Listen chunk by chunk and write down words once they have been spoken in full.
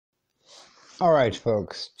All right,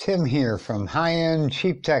 folks, Tim here from High End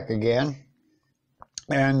Cheap Tech again,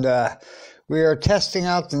 and we are testing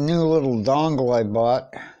out the new little dongle I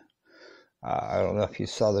bought. I don't know if you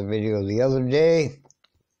saw the video the other day.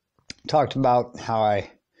 Talked about how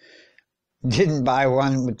I didn't buy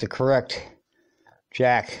one with the correct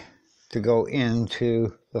jack to go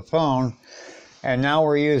into the phone, and now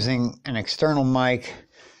we're using an external mic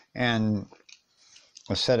and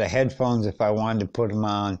a set of headphones if I wanted to put them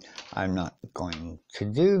on. I'm not going to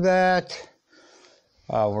do that.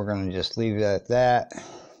 We're going to just leave it at that.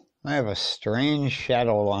 I have a strange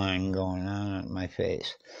shadow line going on at my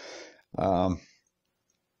face. But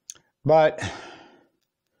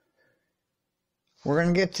we're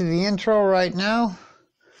going to get to the intro right now,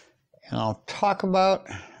 and I'll talk about,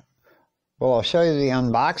 well, I'll show you the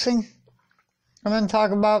unboxing, and then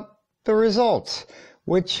talk about the results,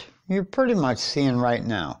 which you're pretty much seeing right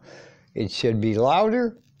now. It should be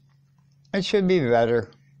louder. It should be better.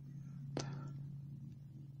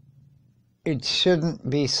 It shouldn't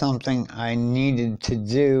be something I needed to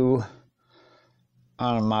do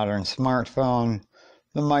on a modern smartphone.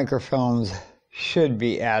 The microphones should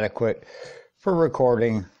be adequate for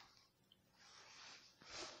recording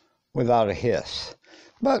without a hiss.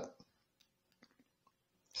 But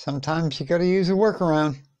sometimes you gotta use a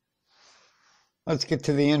workaround. Let's get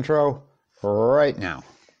to the intro right now.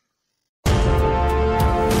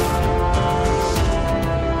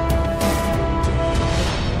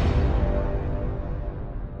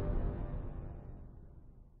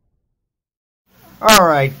 All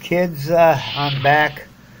right, kids, I'm back.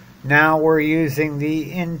 Now we're using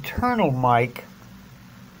the internal mic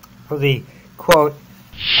for the, quote,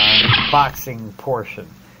 unboxing portion.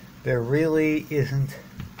 There really isn't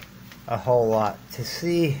a whole lot to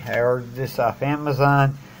see. I ordered this off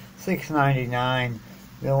Amazon, $6.99.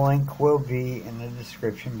 The link will be in the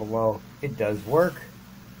description below. It does work.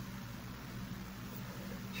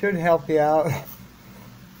 Should help you out.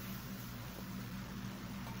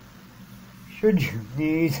 Should you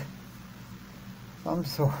need some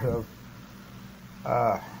sort of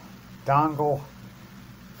dongle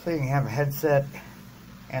so you can have a headset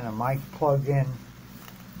and a mic plugged in.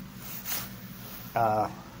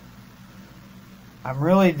 I'm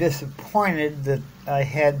really disappointed that I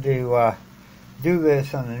had to do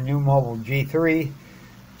this on the new Mobil G3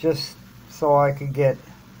 just so I could get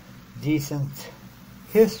decent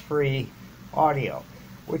hiss-free audio,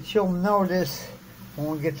 which you'll notice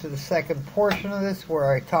when we get to the second portion of this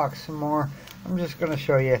where I talk some more. I'm just going to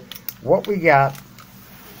show you what we got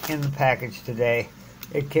in the package today.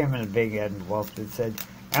 It came in a big envelope that said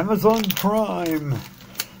Amazon Prime.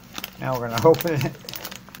 Now we're going to open it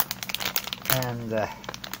and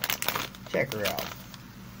check her out.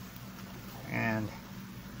 And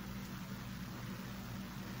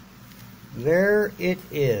there it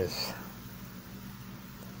is,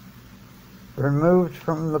 removed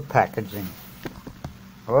from the packaging.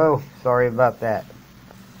 Oh, sorry about that.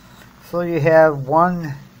 So you have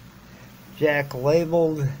one jack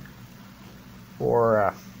labeled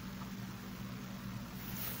for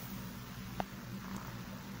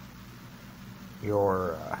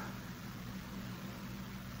your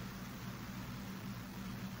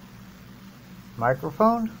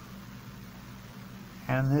microphone,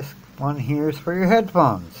 and this one here is for your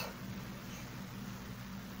headphones.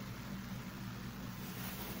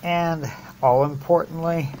 And all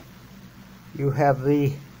importantly, you have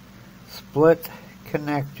the split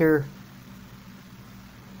connector.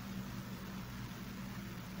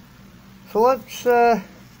 So let's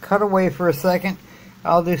cut away for a second.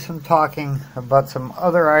 I'll do some talking about some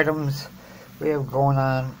other items we have going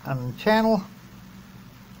on the channel,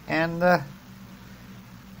 and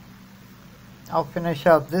I'll finish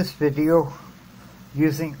out this video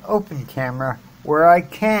using open camera where I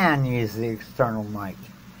can use the external mic.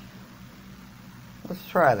 Let's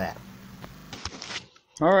try that.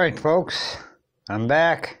 All right, folks, I'm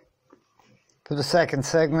back for the second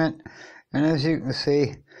segment, and as you can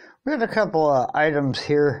see, we got a couple of items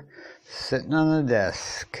here sitting on the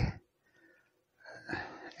desk,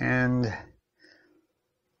 and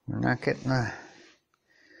we're not getting a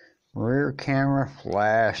rear camera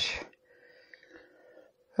flash.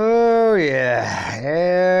 Oh yeah,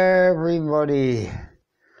 everybody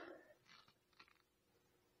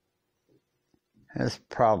has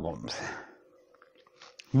problems.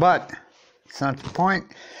 But it's not the point.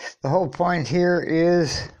 The whole point here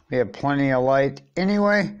is we have plenty of light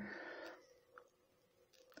anyway.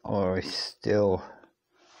 Or we still,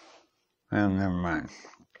 well, never mind.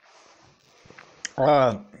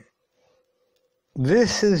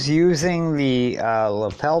 This is using the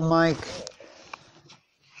lapel mic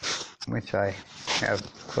which I have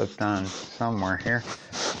clipped on somewhere here.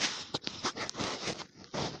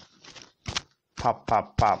 Pop,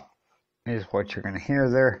 pop, pop is what you're going to hear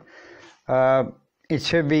there. It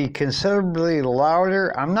should be considerably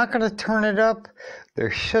louder. I'm not going to turn it up. There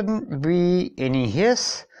shouldn't be any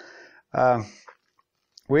hiss.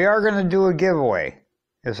 We are going to do a giveaway,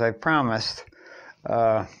 as I promised,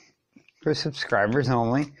 for subscribers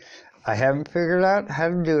only. I haven't figured out how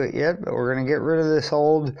to do it yet, but we're going to get rid of this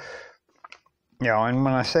old, you know, and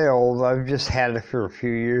when I say old, I've just had it for a few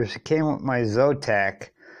years. It came with my Zotac,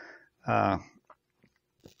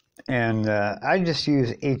 and I just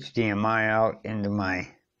use HDMI out into my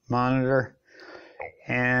monitor,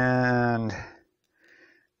 and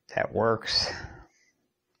that works.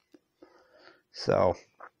 So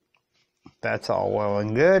that's all well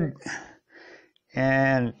and good.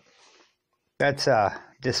 And that's a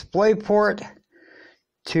display port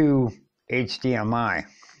to HDMI.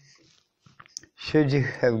 Should you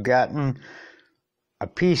have gotten a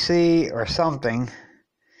PC or something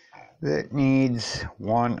that needs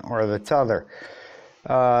one or the other.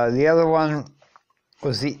 The other one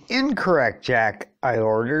was the incorrect jack I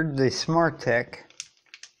ordered, the SmartTech.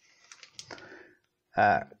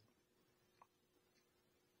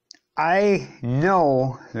 I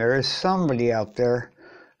know there is somebody out there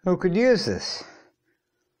who could use this.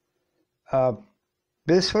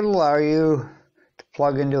 This would allow you to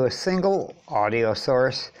plug into a single audio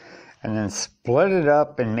source and then split it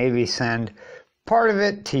up and maybe send part of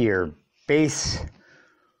it to your bass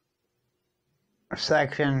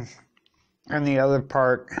section and the other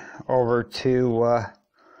part over to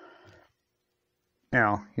you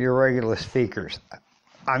know, your regular speakers.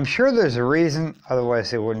 I'm sure there's a reason,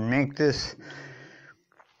 otherwise they wouldn't make this.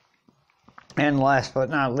 And last but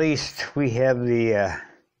not least, we have the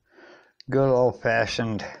good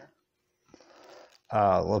old-fashioned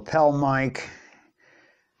lapel mic,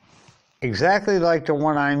 exactly like the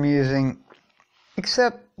one I'm using,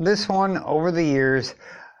 except this one, over the years,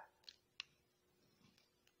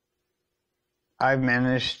 I've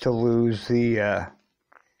managed to lose the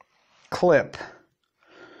clip.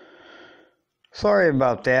 Sorry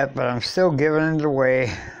about that, but I'm still giving it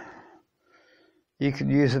away. You could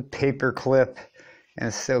use a paper clip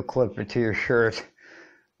and still clip it to your shirt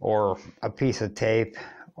or a piece of tape.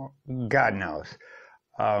 God knows.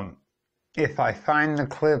 If I find the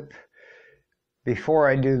clip before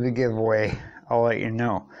I do the giveaway, I'll let you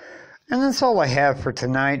know. And that's all I have for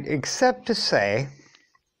tonight, except to say,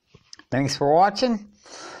 thanks for watching.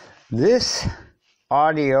 This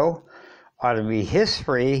audio ought to be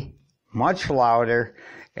hiss-free, much louder,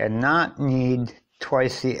 and not need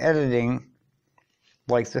twice the editing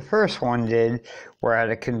like the first one did, where I had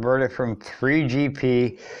to convert it from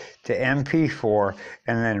 3GP to MP4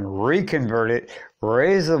 and then reconvert it,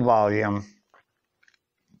 raise the volume,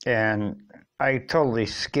 and I totally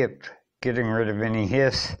skipped getting rid of any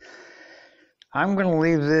hiss. I'm going to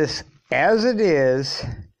leave this as it is,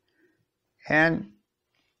 and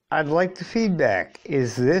I'd like the feedback.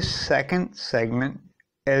 Is this second segment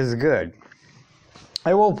as good?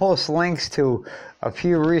 I will post links to a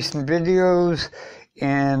few recent videos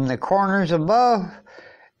in the corners above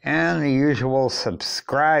and the usual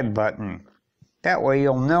subscribe button. That way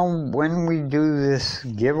you'll know when we do this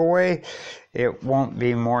giveaway. It won't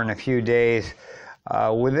be more than a few days.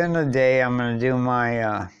 Within a day, I'm going to do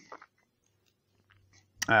my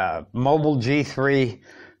Mobile G3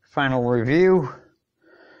 final review.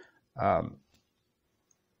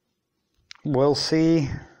 We'll see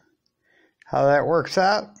how that works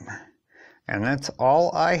out. And that's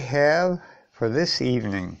all I have for this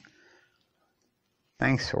evening.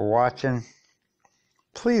 Thanks for watching.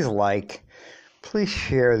 Please like, please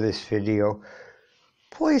share this video,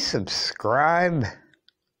 please subscribe,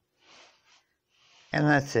 and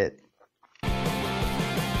that's it.